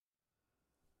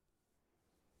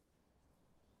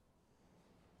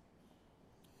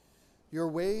Your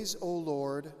ways, O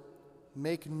Lord,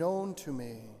 make known to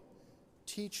me.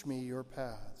 Teach me your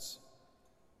paths.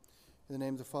 In the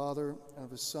name of the Father, and of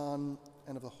the Son,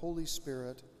 and of the Holy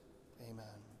Spirit, amen.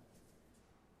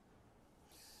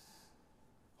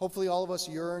 Hopefully all of us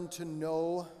yearn to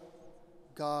know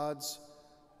God's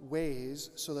ways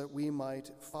so that we might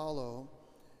follow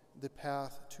the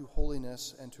path to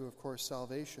holiness and to, of course,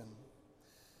 salvation.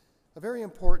 A very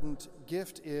important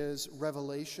gift is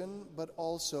revelation, but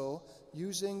also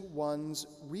using one's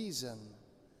reason.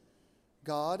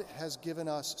 God has given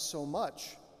us so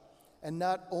much, and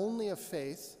not only a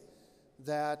faith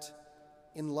that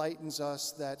enlightens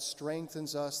us, that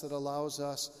strengthens us, that allows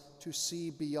us to see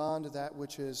beyond that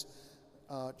which is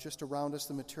just around us,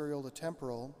 the material, the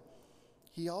temporal.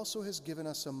 He also has given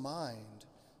us a mind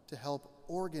to help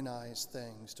organize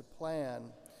things, to plan,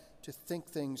 to think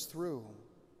things through.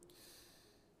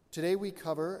 Today we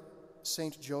cover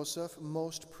St. Joseph,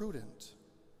 most prudent,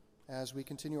 as we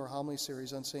continue our homily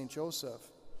series on St. Joseph.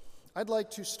 I'd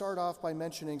like to start off by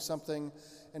mentioning something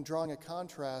and drawing a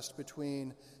contrast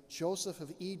between Joseph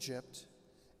of Egypt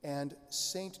and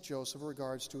St. Joseph in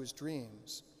regards to his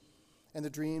dreams. And the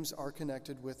dreams are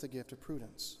connected with the gift of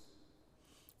prudence.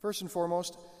 First and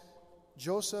foremost,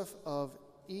 Joseph of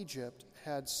Egypt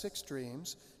had 6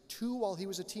 dreams, 2 while he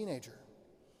was a teenager.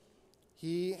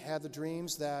 He had the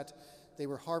dreams that they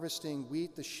were harvesting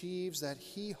wheat. The sheaves that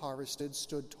he harvested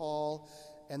stood tall,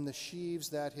 and the sheaves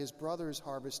that his brothers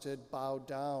harvested bowed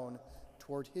down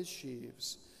toward his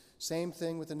sheaves. Same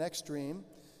thing with the next dream.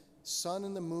 Sun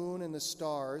and the moon and the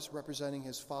stars, representing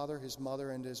his father, his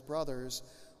mother, and his brothers,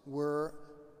 were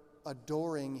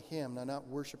adoring him. Now, not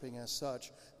worshiping as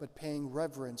such, but paying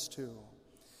reverence to.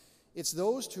 It's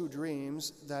those 2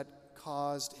 dreams that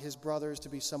caused his brothers to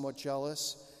be somewhat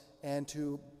jealous and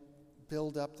to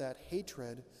build up that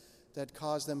hatred that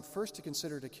caused them first to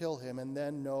consider to kill him and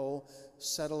then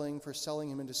settling for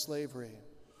selling him into slavery.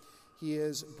 He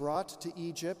is brought to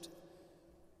Egypt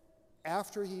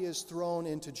after he is thrown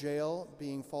into jail,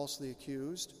 being falsely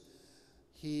accused.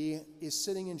 He is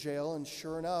sitting in jail, and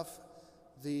sure enough,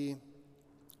 the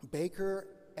baker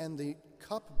and the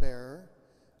cupbearer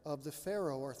of the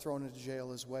Pharaoh are thrown into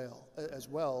jail as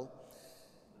well.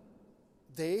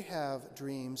 They have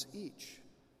dreams each.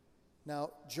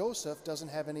 Now, Joseph doesn't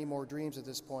have any more dreams at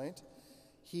this point.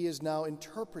 He is now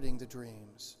interpreting the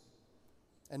dreams.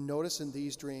 And notice in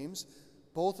these dreams,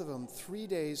 both of them, 3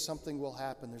 days something will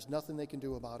happen. There's nothing they can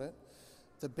do about it.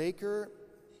 The baker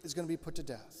is going to be put to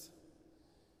death.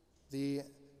 The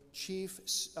chief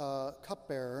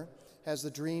cupbearer has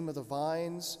the dream of the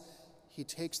vines. He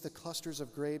takes the clusters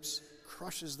of grapes,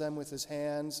 crushes them with his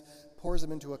hands, pours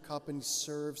them into a cup, and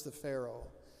serves the Pharaoh,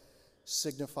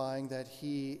 signifying that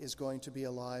he is going to be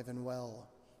alive and well,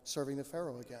 serving the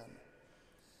Pharaoh again.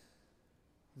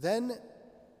 Then,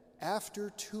 after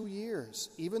 2 years,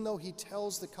 even though he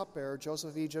tells the cupbearer,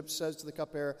 Joseph of Egypt says to the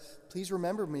cupbearer, "Please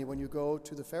remember me when you go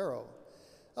to the Pharaoh."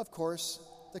 Of course,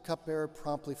 the cupbearer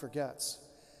promptly forgets.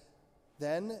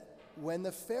 Then, when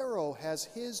the Pharaoh has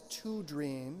his 2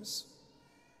 dreams,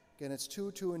 again it's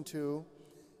 2, 2, and 2,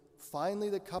 finally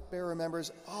the cupbearer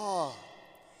remembers,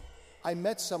 I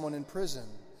met someone in prison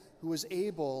who was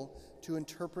able to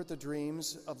interpret the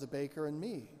dreams of the baker and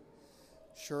me.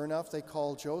 Sure enough, they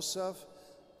call Joseph.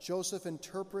 Joseph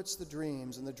interprets the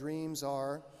dreams, and the dreams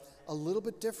are a little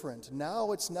bit different.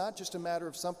 Now it's not just a matter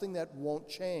of something that won't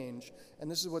change,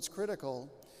 and this is what's critical.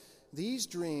 These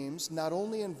dreams not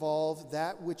only involve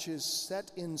that which is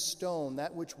set in stone,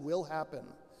 that which will happen.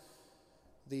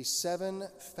 The 7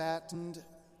 fattened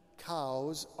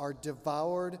cows are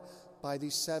devoured by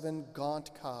the 7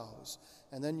 gaunt cows.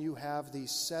 And then you have the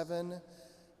 7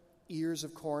 ears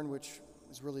of corn, which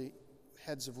is really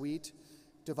heads of wheat,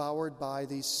 devoured by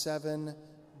the 7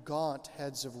 gaunt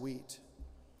heads of wheat.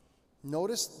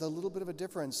 Notice the little bit of a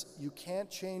difference. You can't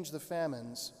change the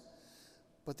famines,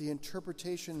 but the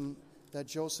interpretation that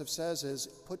Joseph says is,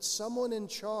 put someone in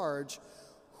charge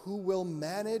who will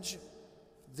manage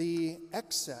the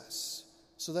excess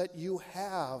so that you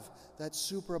have that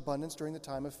superabundance during the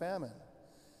time of famine.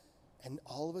 And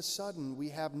all of a sudden, we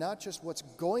have not just what's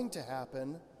going to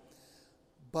happen,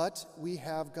 but we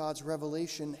have God's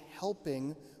revelation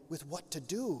helping with what to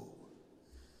do.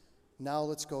 Now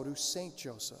let's go to St.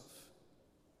 Joseph.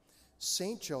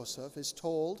 St. Joseph is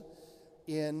told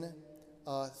in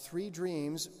 3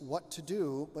 dreams what to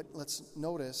do, but let's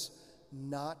notice,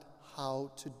 not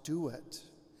how to do it.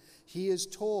 He is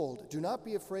told, do not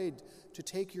be afraid to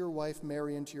take your wife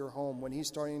Mary into your home, when he's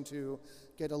starting to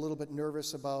get a little bit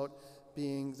nervous about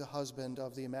being the husband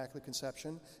of the Immaculate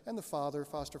Conception and the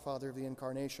foster father of the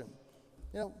Incarnation.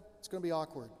 It's going to be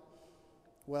awkward.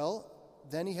 Well,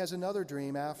 then he has another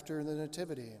dream after the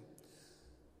nativity.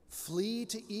 Flee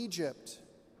to Egypt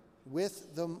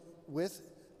with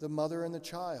the mother and the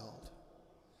child.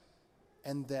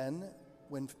 And then,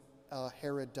 when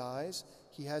Herod dies,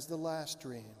 he has the last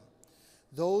dream.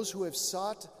 Those who have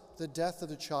sought the death of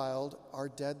the child are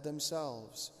dead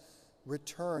themselves.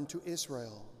 Return to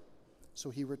Israel. So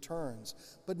he returns.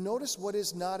 But notice what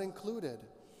is not included.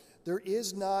 There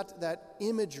is not that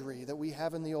imagery that we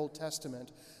have in the Old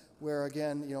Testament where,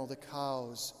 again, the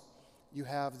cows, you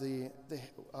have the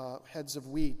heads of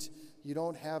wheat. You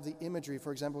don't have the imagery,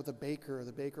 for example, with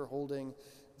the baker holding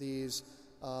these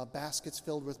baskets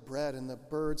filled with bread and the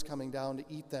birds coming down to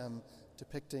eat them,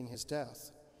 depicting his death.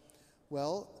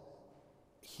 Well,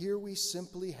 here we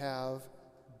simply have,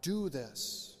 do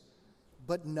this,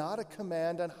 but not a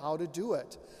command on how to do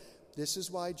it. This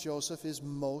is why Joseph is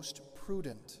most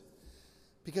prudent,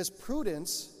 because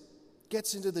prudence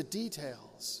gets into the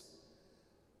details.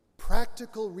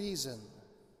 Practical reason,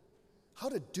 how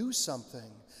to do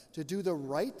something, to do the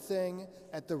right thing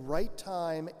at the right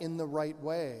time in the right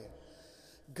way.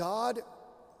 God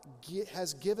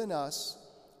has given us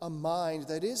a mind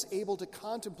that is able to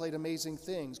contemplate amazing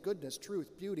things: goodness,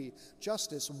 truth, beauty,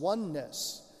 justice,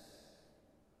 oneness,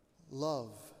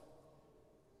 love,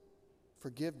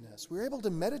 forgiveness. We're able to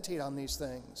meditate on these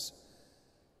things.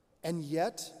 And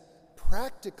yet,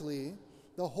 practically,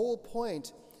 the whole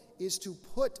point is to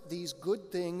put these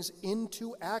good things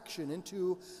into action,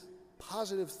 into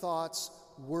positive thoughts,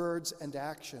 words, and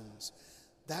actions.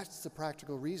 That's the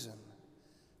practical reason.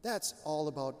 That's all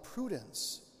about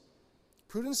prudence.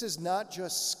 Prudence is not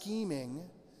just scheming.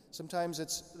 Sometimes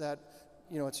it's that,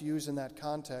 it's used in that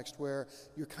context where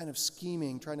you're kind of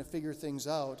scheming, trying to figure things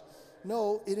out.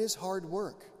 No, it is hard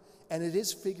work, and it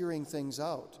is figuring things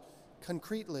out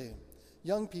concretely.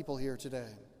 Young people here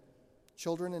today,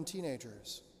 children and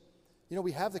teenagers,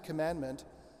 we have the commandment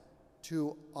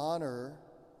to honor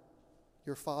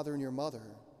your father and your mother.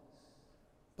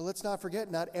 But let's not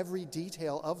forget, not every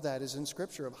detail of that is in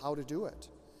Scripture of how to do it.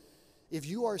 If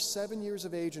you are 7 years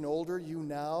of age and older, you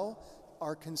now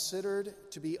are considered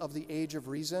to be of the age of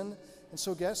reason. And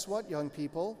so guess what, young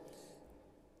people?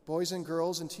 Boys and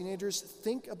girls and teenagers,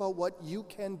 think about what you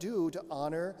can do to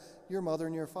honor your mother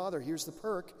and your father. Here's the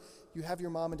perk. You have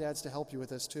your mom and dads to help you with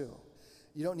this too.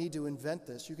 You don't need to invent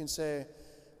this. You can say,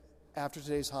 after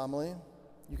today's homily,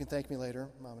 you can thank me later,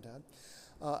 mom and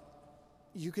dad.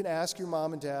 You can ask your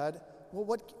mom and dad, well,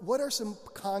 what are some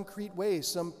concrete ways,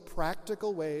 some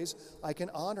practical ways I can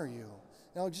honor you?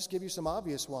 And I'll just give you some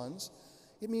obvious ones.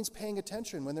 It means paying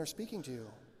attention when they're speaking to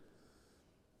you.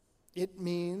 It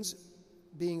means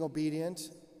being obedient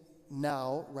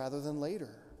now rather than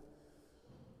later.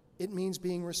 It means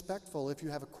being respectful if you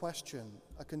have a question,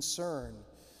 a concern.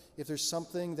 If there's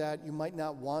something that you might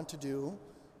not want to do,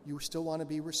 you still want to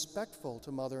be respectful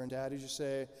to mother and dad as you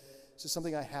say, is this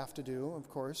something I have to do? Of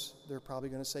course, they're probably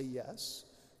going to say yes.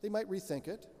 They might rethink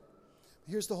it.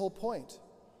 Here's the whole point,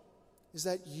 is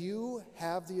that you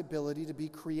have the ability to be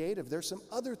creative. There's some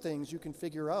other things you can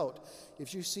figure out.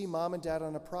 If you see mom and dad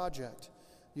on a project,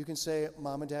 you can say,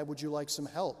 Mom and Dad, would you like some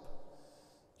help?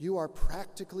 You are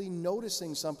practically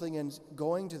noticing something and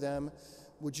going to them,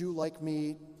 would you like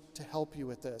me to help you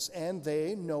with this? And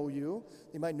they know you.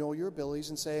 They might know your abilities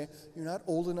and say, you're not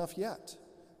old enough yet,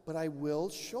 but I will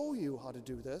show you how to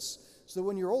do this so that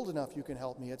when you're old enough you can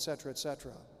help me, etc.,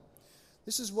 etc.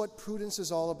 This is what prudence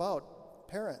is all about.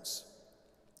 Parents,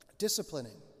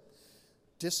 disciplining,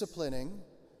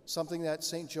 something that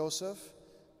St. Joseph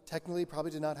technically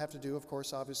probably did not have to do, of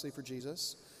course, obviously for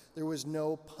Jesus. There was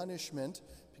no punishment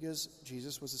because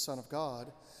Jesus was the Son of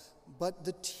God. But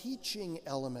the teaching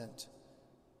element,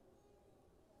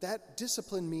 that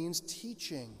discipline means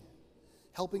teaching,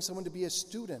 helping someone to be a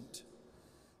student,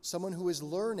 someone who is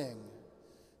learning.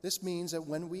 This means that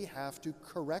when we have to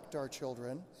correct our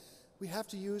children, we have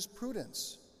to use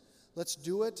prudence. Let's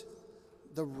do it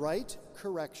the right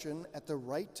correction at the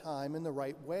right time in the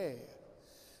right way.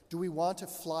 Do we want to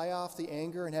fly off the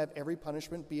anger and have every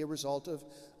punishment be a result of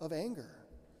anger?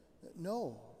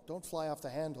 No, don't fly off the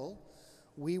handle.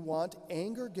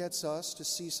 Anger gets us to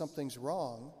see something's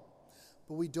wrong,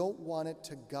 but we don't want it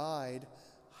to guide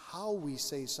how we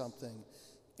say something.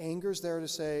 Anger's there to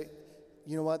say,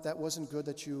 you know what, that wasn't good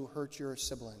that you hurt your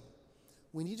sibling.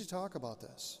 We need to talk about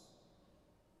this.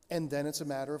 And then it's a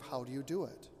matter of how do you do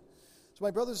it. So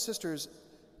my brothers and sisters,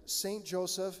 St.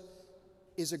 Joseph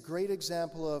is a great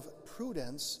example of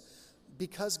prudence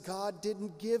because God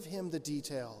didn't give him the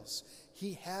details.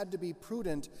 He had to be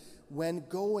prudent when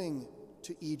going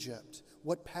to Egypt.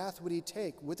 What path would he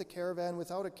take? With a caravan,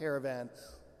 without a caravan?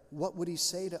 What would he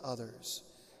say to others?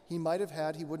 He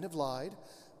wouldn't have lied,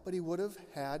 but he would have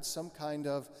had some kind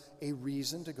of a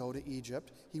reason to go to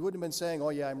Egypt. He wouldn't have been saying, oh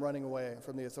yeah, I'm running away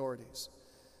from the authorities.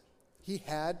 He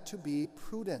had to be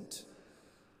prudent.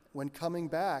 When coming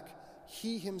back,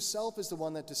 he himself is the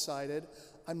one that decided,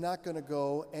 I'm not going to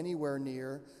go anywhere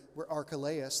near where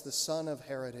Archelaus, the son of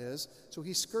Herod, is, so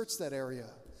he skirts that area.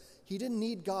 He didn't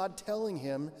need God telling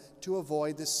him to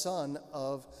avoid the son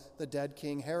of the dead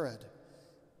King Herod.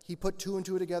 He put two and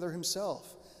two together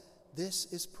himself.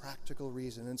 This is practical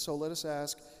reason. And so let us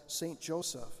ask St.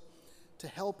 Joseph to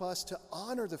help us to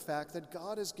honor the fact that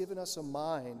God has given us a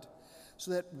mind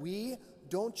so that we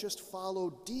don't just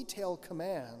follow detailed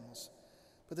commands,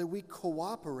 but that we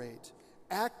cooperate,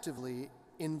 actively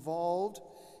involved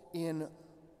in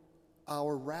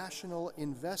our rational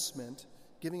investment,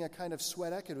 giving a kind of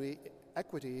sweat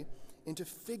equity into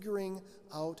figuring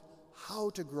out how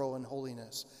to grow in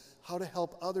holiness, how to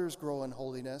help others grow in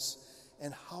holiness,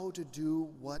 and how to do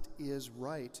what is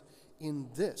right in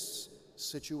this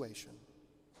situation.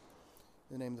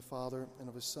 In the name of the Father, and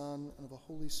of the Son, and of the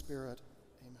Holy Spirit.